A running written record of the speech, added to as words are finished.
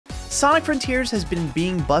Sonic Frontiers has been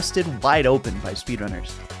being busted wide open by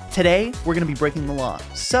speedrunners. Today, we're going to be breaking the law,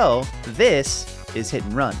 so this is Hit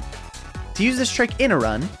and Run. To use this trick in a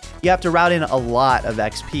run, you have to route in a lot of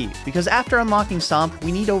XP, because after unlocking Stomp,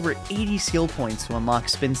 we need over 80 skill points to unlock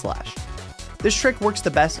Spin Slash. This trick works the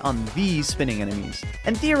best on these spinning enemies,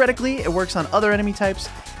 and theoretically it works on other enemy types,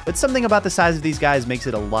 but something about the size of these guys makes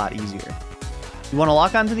it a lot easier. You want to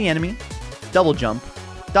lock onto the enemy, double jump,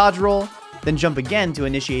 dodge roll, then jump again to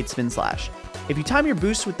initiate Spin Slash. If you time your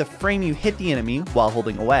boost with the frame you hit the enemy while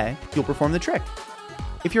holding away, you'll perform the trick.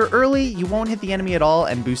 If you're early, you won't hit the enemy at all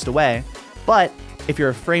and boost away, but if you're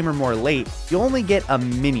a frame or more late, you'll only get a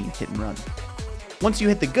mini hit and run. Once you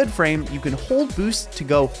hit the good frame, you can hold boost to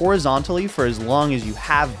go horizontally for as long as you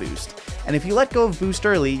have boost, and if you let go of boost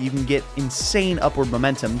early, you can get insane upward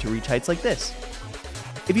momentum to reach heights like this.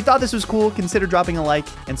 If you thought this was cool, consider dropping a like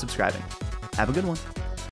and subscribing. Have a good one.